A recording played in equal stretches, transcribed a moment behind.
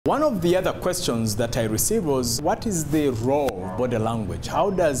One of the other questions that I received was, what is the role of body language?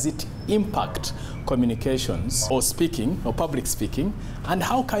 How does it impact communications or speaking or public speaking? And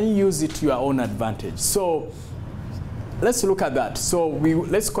how can you use it to your own advantage? So let's look at that. So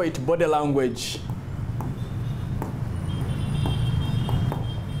let's call it body language.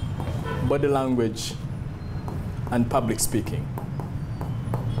 Body language and public speaking.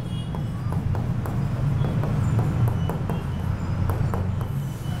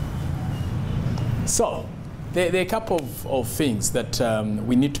 So, there are a couple of things that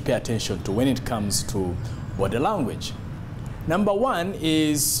we need to pay attention to when it comes to body language. Number one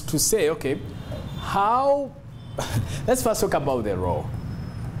is to say, okay, how, let's first talk about the role.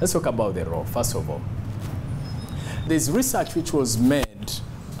 Let's talk about the role, first of all. There's research which was made,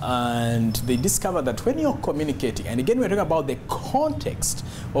 and they discovered that when you're communicating, and again we're talking about the context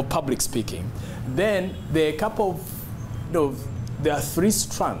of public speaking, then there are a couple of, there are three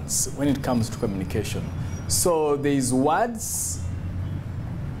strands when it comes to communication. So there's words,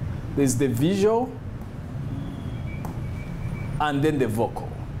 there's the visual, and then the vocal.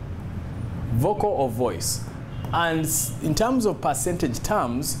 Vocal or voice. And in terms of percentage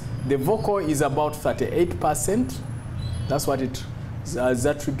terms, the vocal is about 38%. That's what it is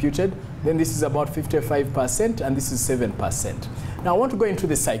attributed. Then this is about 55%, and this is 7%. Now I want to go into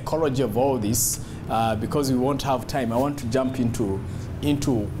the psychology of all this. Because we won't have time, I want to jump into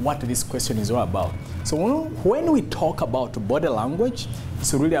what this question is all about. So when we talk about body language,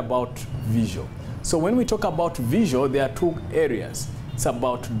 it's really about visual. So when we talk about visual, there are two areas. It's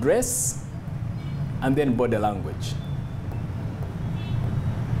about dress and then body language.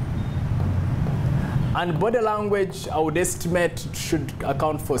 And body language, I would estimate, should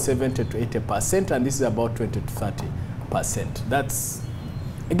account for 70 to 80%, and this is about 20 to 30%. That's,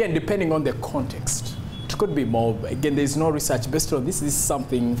 again, depending on the context. It could be more. Again, there's no research based on this. This is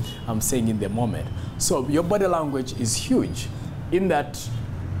something I'm saying in the moment. So your body language is huge in that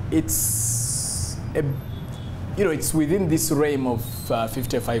it's it's within this realm of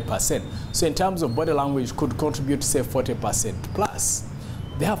 55%. So in terms of body language, could contribute, say, 40% plus.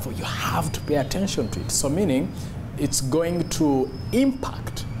 Therefore, you have to pay attention to it. So meaning, it's going to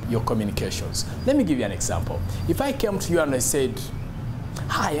impact your communications. Let me give you an example. If I came to you and I said,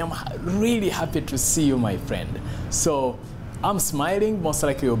 "Hi, I'm really happy to see you, my friend." So I'm smiling, most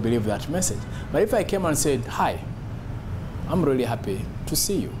likely you'll believe that message. But if I came and said, "Hi, I'm really happy to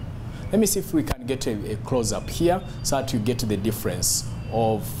see you." Let me see if we can get a close-up here so that you get the difference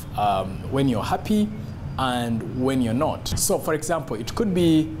of when you're happy and when you're not. So for example, it could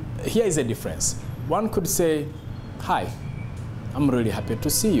be, here is a difference. One could say, "Hi, I'm really happy to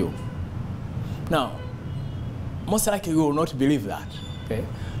see you." Now, most likely you will not believe that. Okay?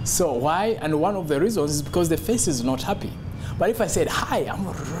 So why? And one of the reasons is because the face is not happy. But if I said, "Hi, I'm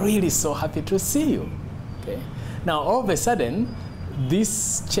really so happy to see you," okay? Now all of a sudden,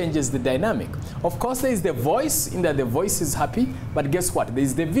 this changes the dynamic. Of course, there is the voice, in that the voice is happy, but guess what? There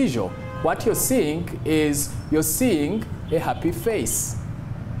is the visual. What you're seeing is, you're seeing a happy face.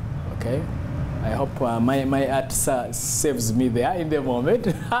 Okay? I hope my art saves me there in the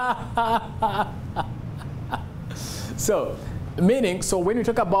moment. So, meaning, so when you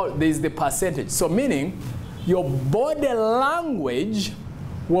talk about, there is the percentage. So meaning, your body language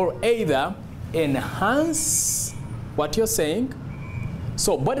will either enhance what you're saying.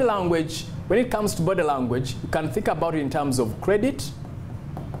 So body language, when it comes to body language, you can think about it in terms of credit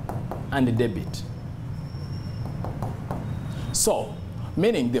and debit. So,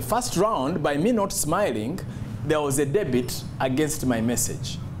 meaning the first round, by me not smiling, there was a debit against my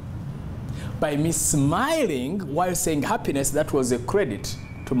message. By me smiling while saying happiness, that was a credit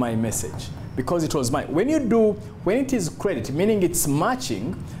to my message, because it was mine. When it is credit, meaning it's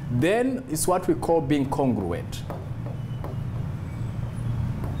matching, then it's what we call being congruent.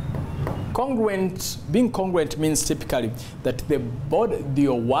 Being congruent means typically that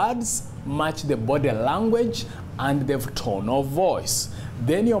your words match the body language and the tone of voice.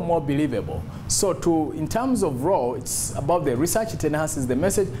 Then you're more believable. So in terms of role, it's about the research, it enhances the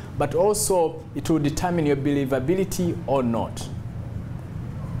message, but also it will determine your believability or not.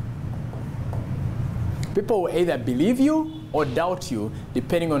 People will either believe you or doubt you,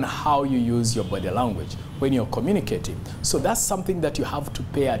 depending on how you use your body language when you're communicating. So that's something that you have to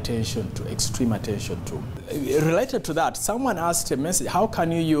pay attention to, extreme attention to. Related to that, someone asked a message, how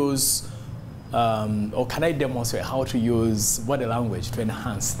can you use, or can I demonstrate how to use body language to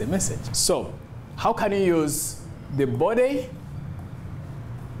enhance the message? So, how can you use the body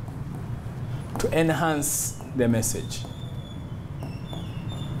to enhance the message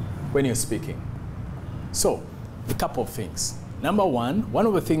when you're speaking? So, a couple of things. number one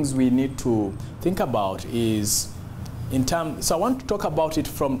of the things we need to think about is so I want to talk about it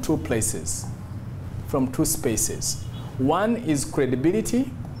from two places, from two spaces. One is credibility.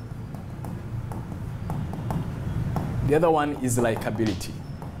 The other one is likability.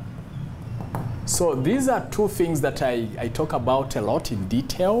 So these are two things that I talk about a lot in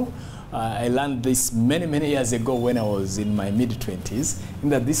detail. I learned this many years ago when I was in my mid-20s. In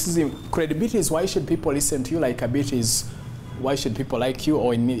that credibility is why should people listen to you, likability is why should people like you,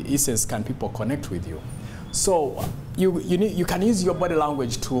 or in essence, can people connect with you? So you can use your body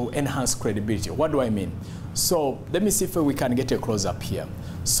language to enhance credibility. What do I mean? So let me see if we can get a close-up here.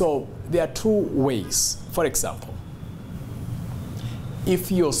 So there are two ways. For example, if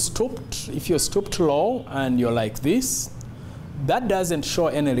you're stooped low and you're like this, that doesn't show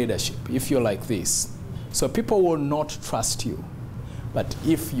any leadership if you're like this. So people will not trust you. But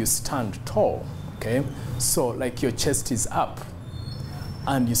if you stand tall, okay, so like your chest is up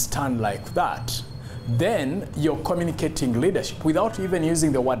and you stand like that, then you're communicating leadership without even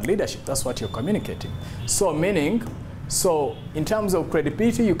using the word leadership. That's what you're communicating. So meaning, so in terms of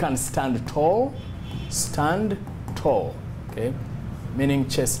credibility, you can stand tall, okay, meaning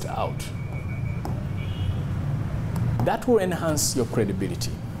chest out. That will enhance your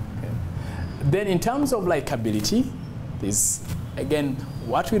credibility. Okay? Then in terms of likability, again,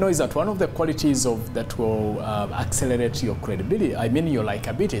 what we know is that one of the qualities that will accelerate your credibility, your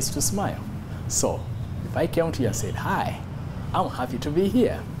likability, is to smile. So if I came to you and said, hi, I'm happy to be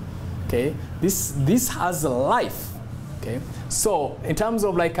here. Okay? This has life. Okay? So in terms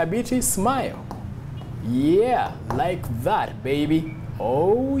of likability, smile. Yeah, like that, baby.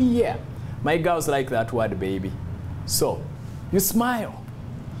 Oh yeah. My girls like that word, baby. So you smile.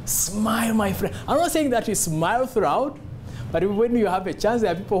 Smile, my friend. I'm not saying that you smile throughout, but when you have a chance,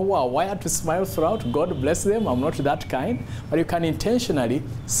 there are people who are wired to smile throughout. God bless them. I'm not that kind. But you can intentionally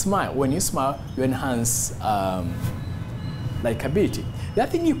smile. When you smile, you enhance likability. The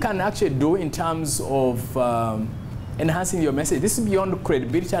other thing you can actually do in terms of enhancing your message, this is beyond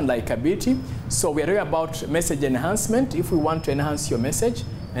credibility and likability. So we are talking about message enhancement. If we want to enhance your message,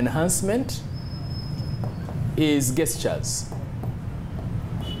 enhancement is gestures.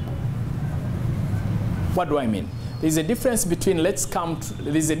 What do I mean? There's a difference between let's come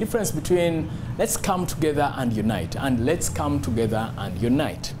together and unite, and let's come together and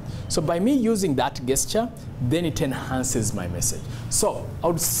unite. So by me using that gesture, then it enhances my message. So I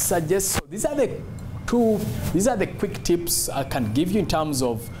would suggest, so these are the quick tips I can give you in terms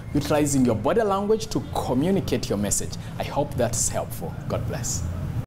of utilizing your body language to communicate your message. I hope that's helpful. God bless.